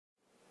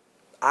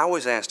I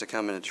was asked to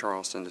come into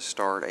Charleston to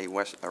start a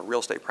real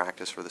estate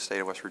practice for the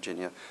state of West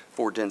Virginia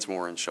for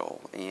Dinsmore and Shohl,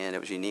 and it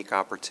was a unique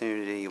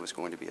opportunity. It was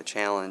going to be a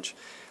challenge,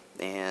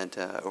 and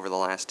over the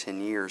last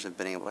 10 years I've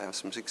been able to have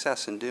some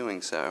success in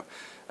doing so.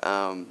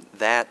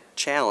 That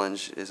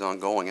challenge is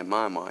ongoing in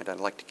my mind. I'd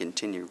like to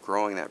continue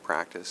growing that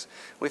practice.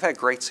 We've had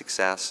great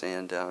success,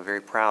 and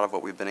very proud of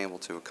what we've been able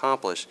to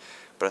accomplish,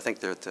 but I think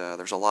that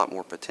there's a lot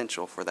more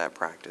potential for that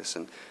practice,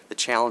 and the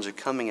challenge of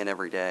coming in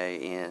every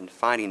day and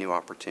finding new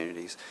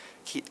opportunities,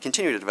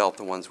 continue to develop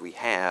the ones we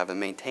have, and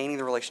maintaining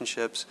the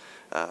relationships,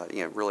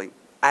 really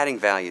adding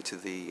value to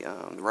the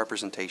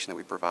representation that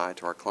we provide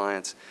to our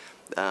clients.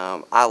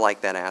 I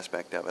like that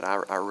aspect of it.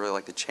 I really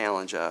like the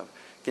challenge of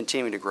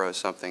continuing to grow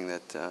something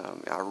that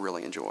I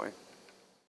really enjoy.